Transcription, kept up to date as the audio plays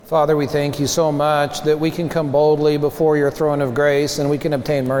Father, we thank you so much that we can come boldly before your throne of grace and we can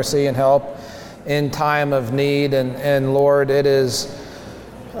obtain mercy and help in time of need. And Lord, it is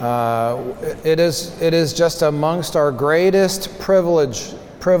just amongst our greatest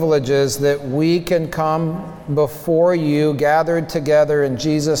privileges that we can come before you gathered together in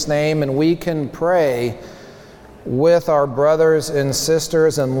Jesus' name, and we can pray with our brothers and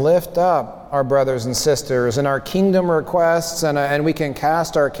sisters and lift up our brothers and sisters and our kingdom requests, and we can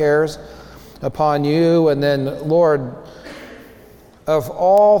cast our cares upon you. And then, Lord, of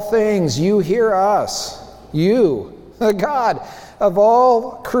all things, you hear us. You, the God of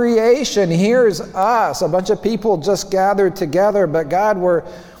all creation, hears us. A bunch of people just gathered together, but God,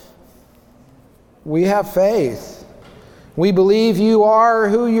 we have faith. We believe you are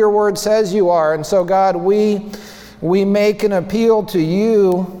who your word says you are. And so, God, we make an appeal to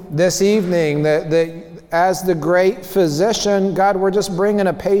you this evening that as the great physician, God, we're just bringing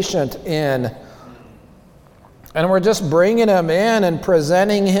a patient in. And we're just bringing him in and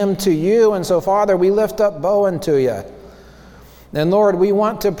presenting him to you. And so, Father, we lift up Bowen to you. And Lord, we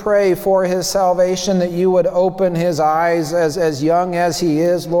want to pray for his salvation, that you would open his eyes as young as he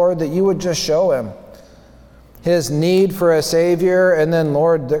is, Lord, that you would just show him his need for a Savior, and then,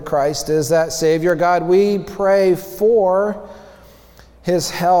 Lord, that Christ is that Savior. God, we pray for his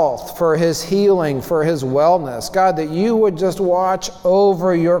health, for his healing, for his wellness. God, that you would just watch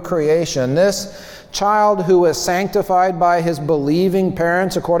over your creation. This child who is sanctified by his believing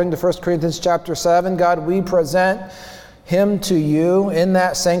parents, according to 1 Corinthians chapter 7, God, we present him to you in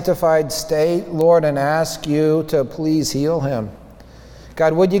that sanctified state, Lord, and ask you to please heal him.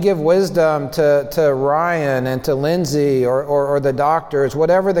 God, would you give wisdom to Ryan and to Lindsay or the doctors,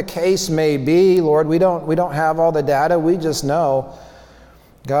 whatever the case may be, Lord. We don't have all the data. We just know,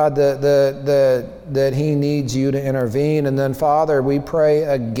 God, that he needs you to intervene. And then, Father, we pray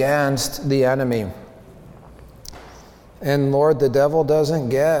against the enemy. And Lord, the devil doesn't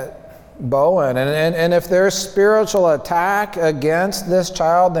get Bowen. And if there's spiritual attack against this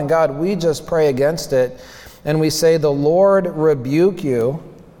child, then God, we just pray against it. And we say, the Lord rebuke you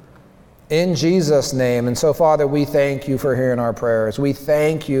in Jesus' name. And so, Father, we thank you for hearing our prayers. We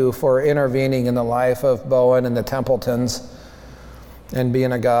thank you for intervening in the life of Bowen and the Templetons and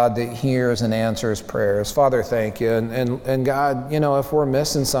being a God that hears and answers prayers. Father, thank you. And God, if we're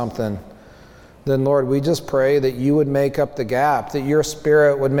missing something, then, Lord, we just pray that you would make up the gap, that your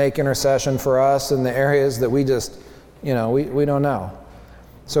Spirit would make intercession for us in the areas that we just, we don't know.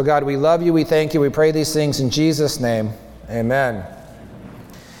 So, God, we love you. We thank you. We pray these things in Jesus' name. Amen.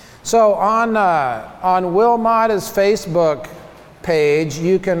 So, on Will Mata's Facebook page,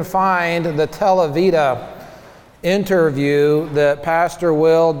 you can find the Telavita interview that Pastor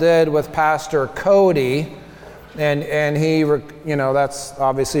Will did with Pastor Cody. And he, that's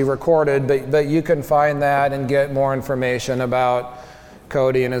obviously recorded, but you can find that and get more information about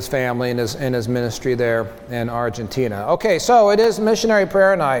Cody and his family and his ministry there in Argentina. Okay, so it is Missionary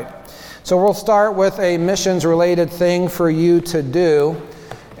Prayer Night. So we'll start with a missions-related thing for you to do.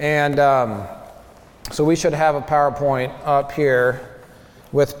 And so we should have a PowerPoint up here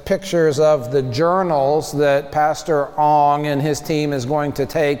with pictures of the journals that Pastor Ong and his team is going to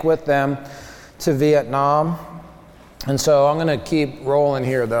take with them to Vietnam. And so I'm going to keep rolling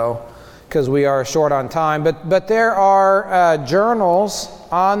here, though, because we are short on time. But there are journals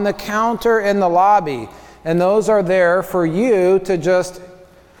on the counter in the lobby, and those are there for you to just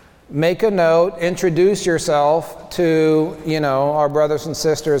make a note, introduce yourself to, our brothers and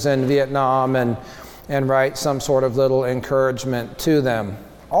sisters in Vietnam, and write some sort of little encouragement to them.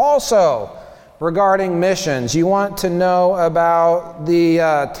 Also, regarding missions, you want to know about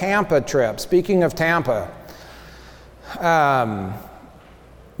the Tampa trip. Speaking of Tampa,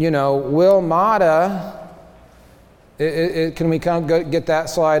 Will Mata, can we get that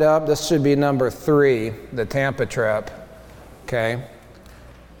slide up? This should be number 3, the Tampa trip. Okay.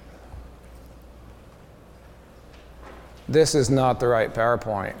 This is not the right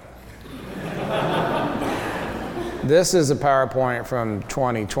PowerPoint. This is a PowerPoint from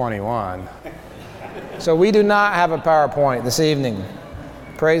 2021. So we do not have a PowerPoint this evening.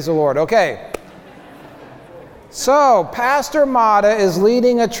 Praise the Lord. Okay. So, Pastor Mata is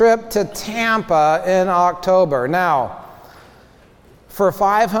leading a trip to Tampa in October. Now, for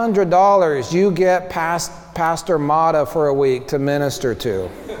 $500, you get Pastor Mata for a week to minister to.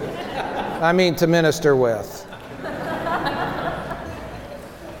 To minister with.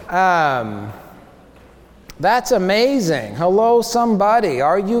 That's amazing. Hello, somebody.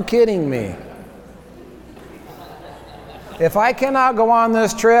 Are you kidding me? If I cannot go on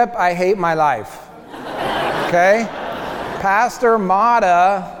this trip, I hate my life. Okay? Pastor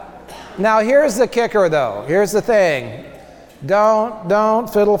Mata Now here's the kicker though. Here's the thing.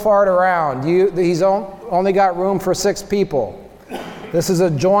 Don't fiddle fart around. He's only got room for 6 people. This is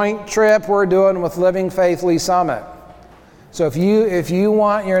a joint trip we're doing with Living Faith Lee Summit. So if you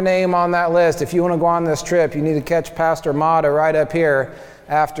want your name on that list, if you want to go on this trip, you need to catch Pastor Mata right up here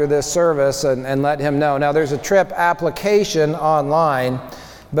after this service and let him know. Now there's a trip application online,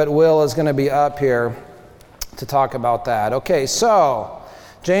 but Will is going to be up here to talk about that. Okay, so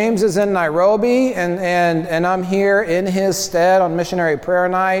James is in Nairobi, and I'm here in his stead on Missionary Prayer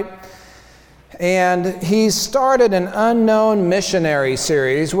Night. And he's started an unknown missionary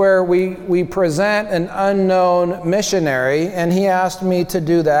series where we present an unknown missionary, and he asked me to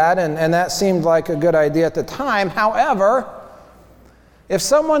do that, and that seemed like a good idea at the time. However, if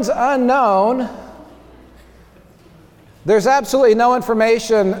someone's unknown, there's absolutely no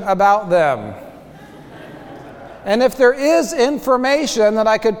information about them. And if there is information that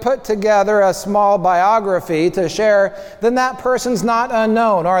I could put together a small biography to share, then that person's not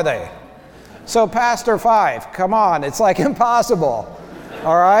unknown, are they? So Pastor 5, come on, it's like impossible.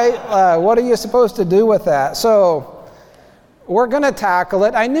 All right? What are you supposed to do with that? So we're going to tackle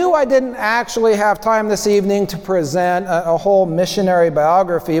it. I knew I didn't actually have time this evening to present a whole missionary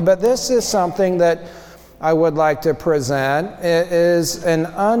biography, but this is something that I would like to present. It is an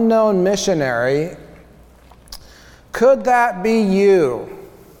unknown missionary. Could that be you?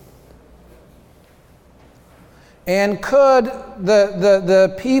 And could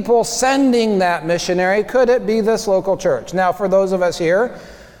the people sending that missionary, could it be this local church? Now, for those of us here,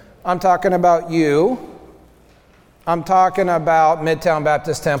 I'm talking about you. I'm talking about Midtown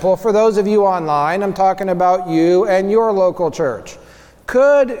Baptist Temple. For those of you online, I'm talking about you and your local church.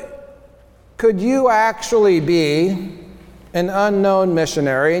 Could you actually be an unknown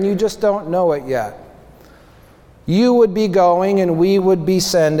missionary and you just don't know it yet? You would be going and we would be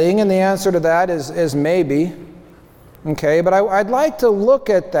sending, and the answer to that is maybe. Okay, but I'd like to look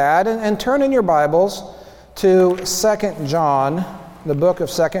at that and turn in your Bibles to 2 John, the book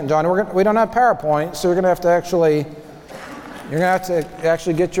of 2 John. We don't have PowerPoint, so you're going to have to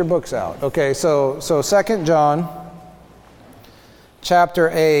actually get your books out. Okay, so 2 John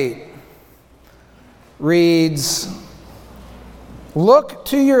chapter 8 reads, "Look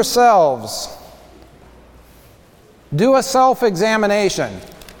to yourselves. Do a self-examination."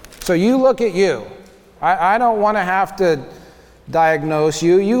 So you look at you. I don't want to have to diagnose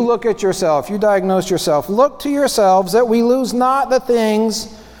you. You look at yourself. You diagnose yourself. Look to yourselves that we lose not the things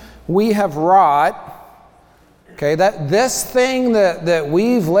we have wrought. Okay, that this thing that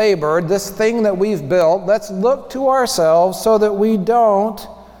we've labored, this thing that we've built, let's look to ourselves so that we don't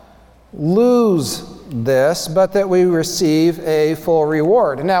lose this, but that we receive a full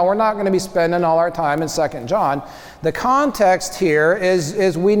reward. Now, we're not going to be spending all our time in 2 John. The context here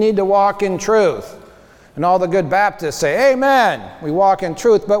is we need to walk in truth. And all the good Baptists say, amen, we walk in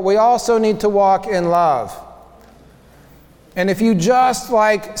truth, but we also need to walk in love. And if you just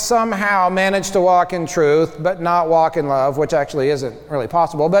somehow manage to walk in truth, but not walk in love, which actually isn't really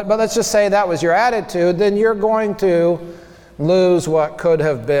possible, but let's just say that was your attitude, then you're going to lose what could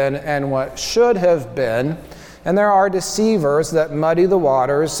have been and what should have been. And there are deceivers that muddy the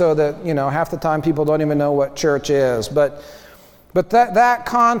waters so that, half the time people don't even know what church is. But that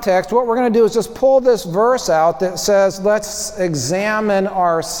context, what we're going to do is just pull this verse out that says, let's examine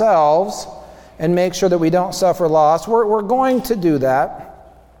ourselves and make sure that we don't suffer loss. We're going to do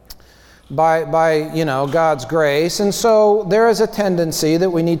that by God's grace. And so there is a tendency that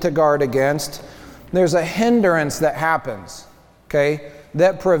we need to guard against. There's a hindrance that happens, okay,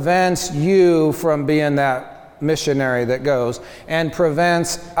 that prevents you from being that missionary that goes and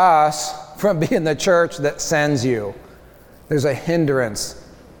prevents us from being the church that sends you. There's a hindrance.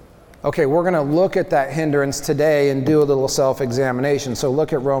 Okay, we're going to look at that hindrance today and do a little self-examination. So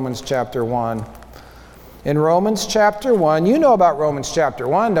look at Romans chapter 1. In Romans chapter 1, you know about Romans chapter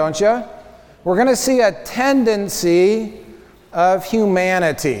 1, don't you? We're going to see a tendency of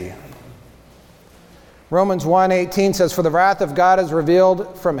humanity. Romans 1:18 says, "For the wrath of God is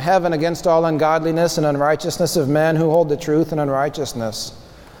revealed from heaven against all ungodliness and unrighteousness of men who hold the truth in unrighteousness.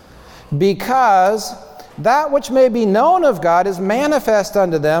 Because that which may be known of God is manifest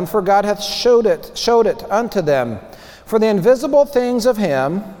unto them, for God hath showed it unto them. For the invisible things of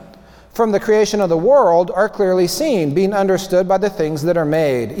him from the creation of the world are clearly seen, being understood by the things that are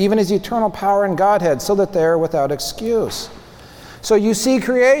made, even his eternal power and Godhead, so that they are without excuse." So you see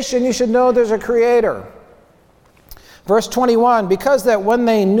creation, you should know there's a creator. Verse 21, "Because that when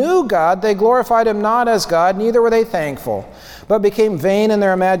they knew God, they glorified him not as God, neither were they thankful, but became vain in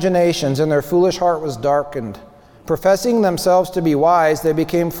their imaginations, and their foolish heart was darkened. Professing themselves to be wise, they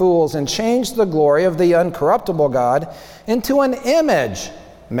became fools and changed the glory of the uncorruptible God into an image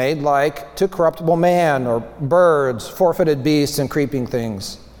made like to corruptible man or birds, forfeited beasts, and creeping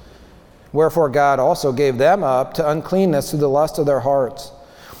things. Wherefore God also gave them up to uncleanness through the lust of their hearts,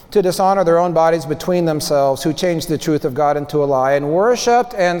 to dishonor their own bodies between themselves, who changed the truth of God into a lie, and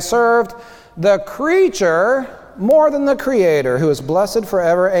worshipped and served the creature more than the Creator, who is blessed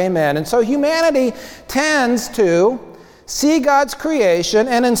forever. Amen. And so humanity tends to see God's creation,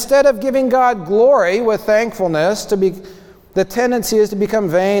 and instead of giving God glory with thankfulness, the tendency is to become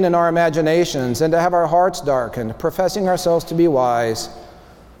vain in our imaginations and to have our hearts darkened, professing ourselves to be wise,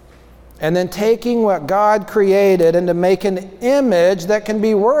 and then taking what God created and to make an image that can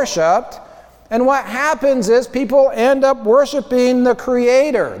be worshipped. And what happens is people end up worshiping the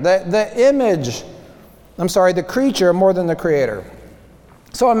Creator, the creature more than the Creator.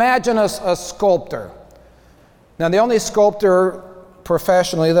 So imagine a sculptor. Now, the only sculptor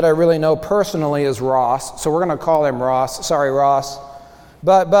professionally that I really know personally is Ross. So we're going to call him Ross. Sorry, Ross.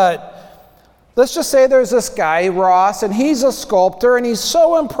 But let's just say there's this guy, Ross, and he's a sculptor, and he's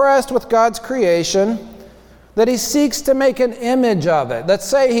so impressed with God's creation that he seeks to make an image of it. Let's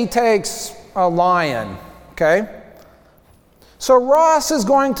say he takes a lion, okay? So Ross is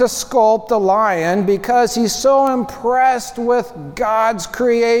going to sculpt a lion because he's so impressed with God's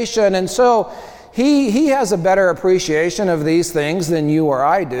creation, and so he has a better appreciation of these things than you or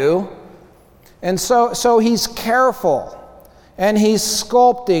I do. And so he's careful, and he's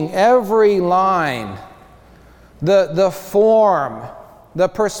sculpting every line, the form, the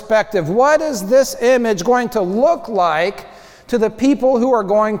perspective. What is this image going to look like to the people who are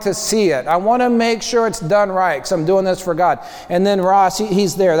going to see it? I want to make sure it's done right because I'm doing this for God. And then Ross,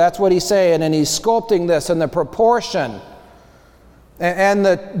 he's there. That's what he's saying. And he's sculpting this, and the proportion and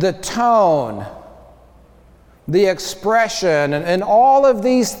the tone, the expression, and all of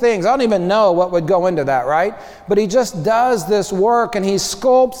these things. I don't even know what would go into that, right? But he just does this work, and he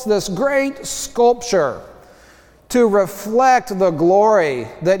sculpts this great sculpture to reflect the glory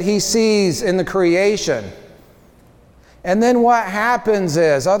that he sees in the creation. And then what happens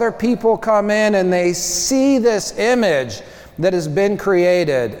is other people come in and they see this image that has been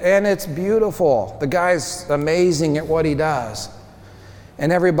created, and it's beautiful. The guy's amazing at what he does.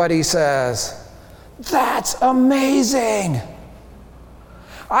 And everybody says, "That's amazing.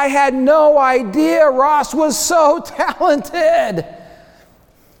 I had no idea Ross was so talented."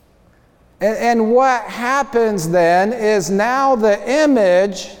 And what happens then is now the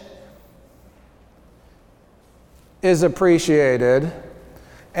image is appreciated,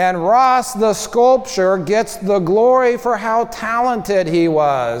 and Ross, the sculptor, gets the glory for how talented he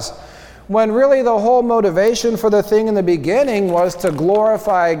was, when really the whole motivation for the thing in the beginning was to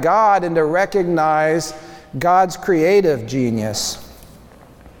glorify God and to recognize God's creative genius.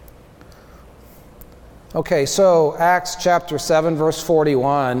 Okay, so Acts chapter 7, verse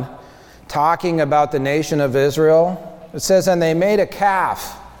 41, talking about the nation of Israel, it says, "And they made a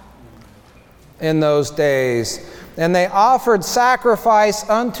calf in those days, and they offered sacrifice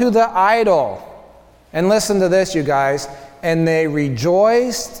unto the idol." And listen to this, you guys. "And they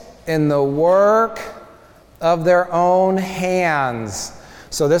rejoiced in the work of their own hands."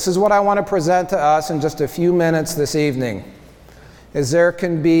 So this is what I want to present to us in just a few minutes this evening, is there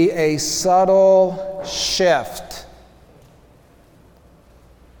can be a subtle shift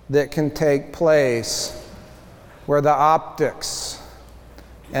that can take place where the optics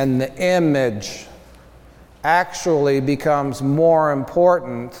and the image actually becomes more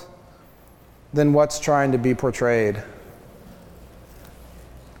important than what's trying to be portrayed.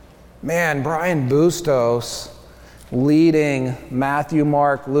 Man, Brian Bustos leading Matthew,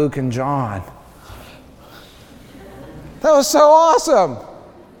 Mark, Luke, and John. That was so awesome.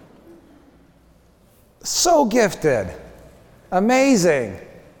 So gifted. Amazing.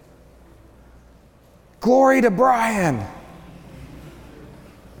 Glory to Brian.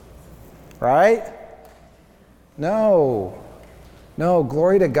 Right? No,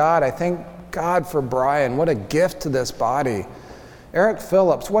 glory to God. I thank God for Brian. What a gift to this body. Eric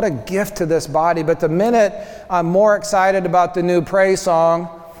Phillips, what a gift to this body. But the minute I'm more excited about the new praise song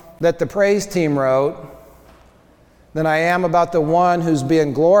that the praise team wrote than I am about the one who's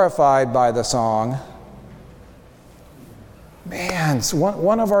being glorified by the song. Man,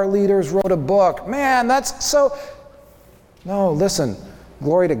 one of our leaders wrote a book. Man, that's so... No, listen,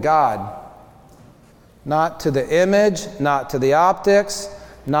 glory to God. Not to the image, not to the optics,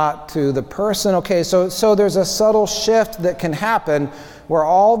 not to the person. Okay, so there's a subtle shift that can happen where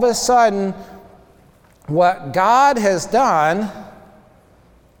all of a sudden what God has done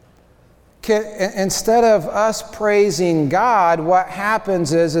Instead of us praising God, what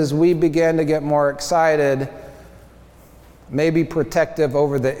happens is we begin to get more excited, maybe protective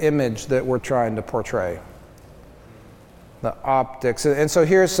over the image that we're trying to portray. The optics. And so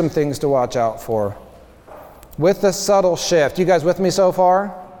here's some things to watch out for. With the subtle shift. You guys with me so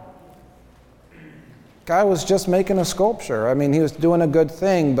far? Guy was just making a sculpture. I mean, he was doing a good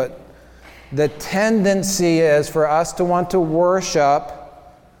thing, but the tendency is for us to want to worship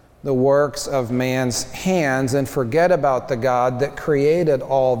the works of man's hands and forget about the God that created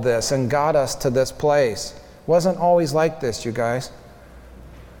all this and got us to this place. Wasn't always like this, you guys.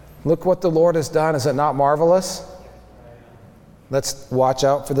 Look what the Lord has done. Is it not marvelous? Let's watch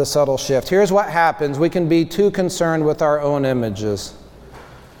out for the subtle shift. Here's what happens. We can be too concerned with our own images,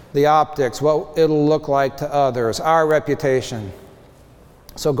 the optics, what it'll look like to others, our reputation.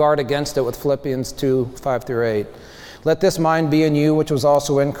 So guard against it with Philippians 2:5-8. Let this mind be in you, which was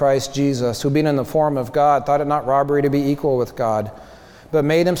also in Christ Jesus, who being in the form of God, thought it not robbery to be equal with God, but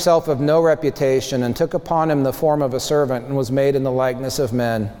made himself of no reputation, and took upon him the form of a servant, and was made in the likeness of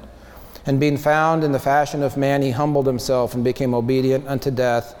men. And being found in the fashion of man, he humbled himself and became obedient unto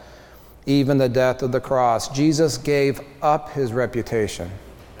death, even the death of the cross. Jesus gave up his reputation.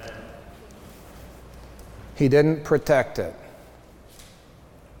 He didn't protect it.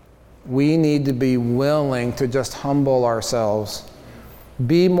 We need to be willing to just humble ourselves.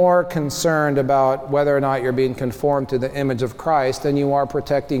 Be more concerned about whether or not you're being conformed to the image of Christ than you are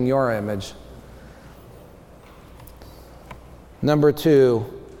protecting your image. Number 2,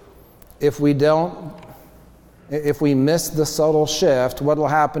 if we miss the subtle shift, what will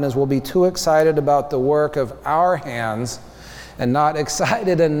happen is we'll be too excited about the work of our hands and not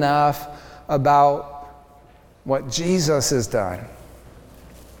excited enough about what Jesus has done.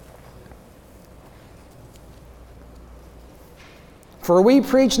 For we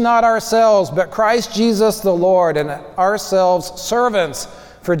preach not ourselves, but Christ Jesus the Lord, and ourselves servants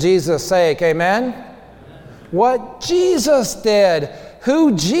for Jesus' sake. Amen? What Jesus did,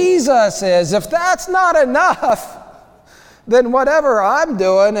 who Jesus is, if that's not enough, then whatever I'm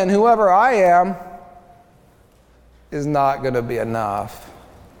doing and whoever I am is not going to be enough.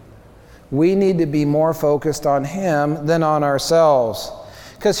 We need to be more focused on Him than on ourselves.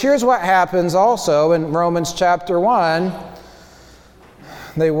 Because here's what happens also in Romans chapter 1.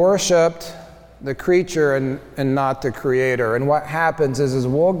 They worshipped the creature and not the Creator. And what happens is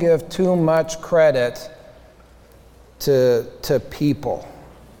we'll give too much credit to people.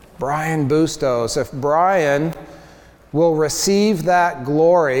 Brian Bustos, if Brian will receive that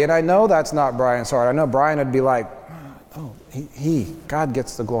glory, and I know that's not Brian's heart. I know Brian would be like, oh, God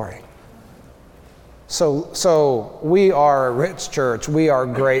gets the glory. So we are a rich church. We are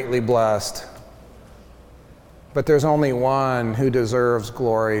greatly blessed. But there's only one who deserves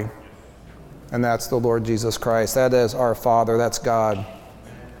glory, and that's the Lord Jesus Christ. That is our Father. That's God.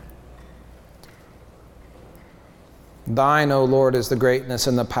 Thine, O Lord, is the greatness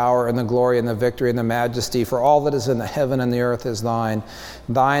and the power and the glory and the victory and the majesty, for all that is in the heaven and the earth is thine.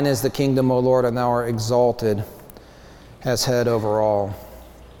 Thine is the kingdom, O Lord, and thou art exalted as head over all.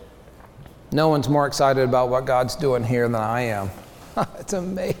 No one's more excited about what God's doing here than I am. It's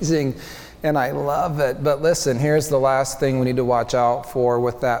amazing, and I love it. But listen, here's the last thing we need to watch out for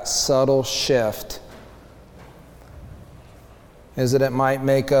with that subtle shift, is that it might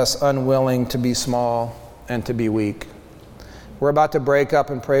make us unwilling to be small and to be weak. We're about to break up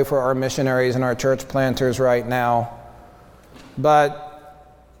and pray for our missionaries and our church planters right now.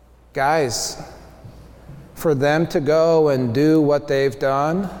 But, guys, for them to go and do what they've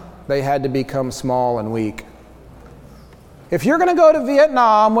done, they had to become small and weak. If you're going to go to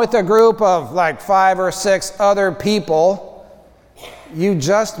Vietnam with a group of like 5 or 6 other people, you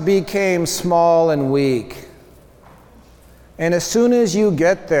just became small and weak. And as soon as you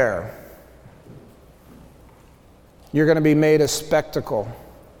get there, you're going to be made a spectacle.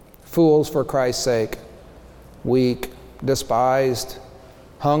 Fools for Christ's sake. Weak, despised,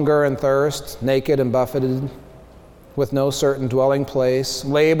 hunger and thirst, naked and buffeted, with no certain dwelling place.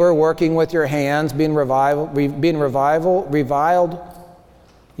 Labor, working with your hands, being reviled,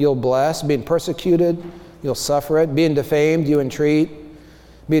 you'll bless. Being persecuted, you'll suffer it. Being defamed, you entreat.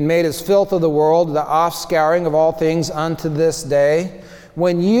 Being made as filth of the world, the offscouring of all things unto this day.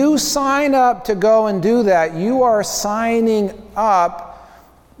 When you sign up to go and do that, you are signing up,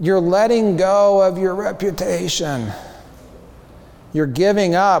 you're letting go of your reputation. You're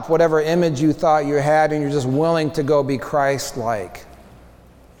giving up whatever image you thought you had, and you're just willing to go be Christ-like,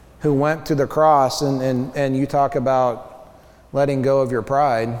 who went to the cross, and you talk about letting go of your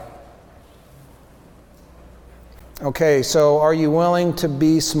pride. Okay, so are you willing to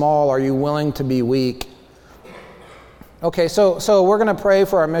be small? Are you willing to be weak? Okay, so we're going to pray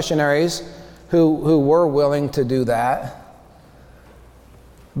for our missionaries who were willing to do that.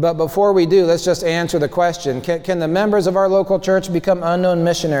 But before we do, let's just answer the question. Can the members of our local church become unknown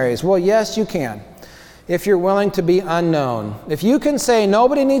missionaries? Well, yes, you can. If you're willing to be unknown. If you can say,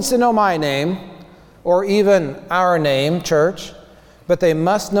 nobody needs to know my name, or even our name, church, but they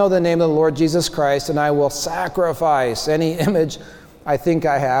must know the name of the Lord Jesus Christ, and I will sacrifice any image I think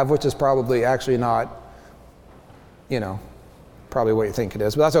I have, which is probably actually not, probably what you think it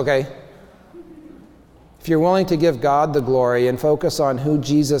is, but that's okay. If you're willing to give God the glory and focus on who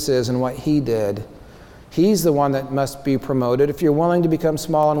Jesus is and what he did, he's the one that must be promoted. If you're willing to become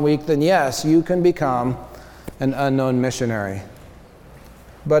small and weak, then yes, you can become an unknown missionary.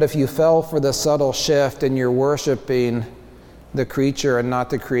 But if you fell for the subtle shift and you're worshiping the creature and not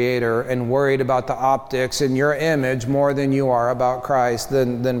the Creator and worried about the optics and your image more than you are about Christ,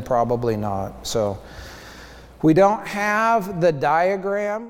 then probably not. So we don't have the diagram.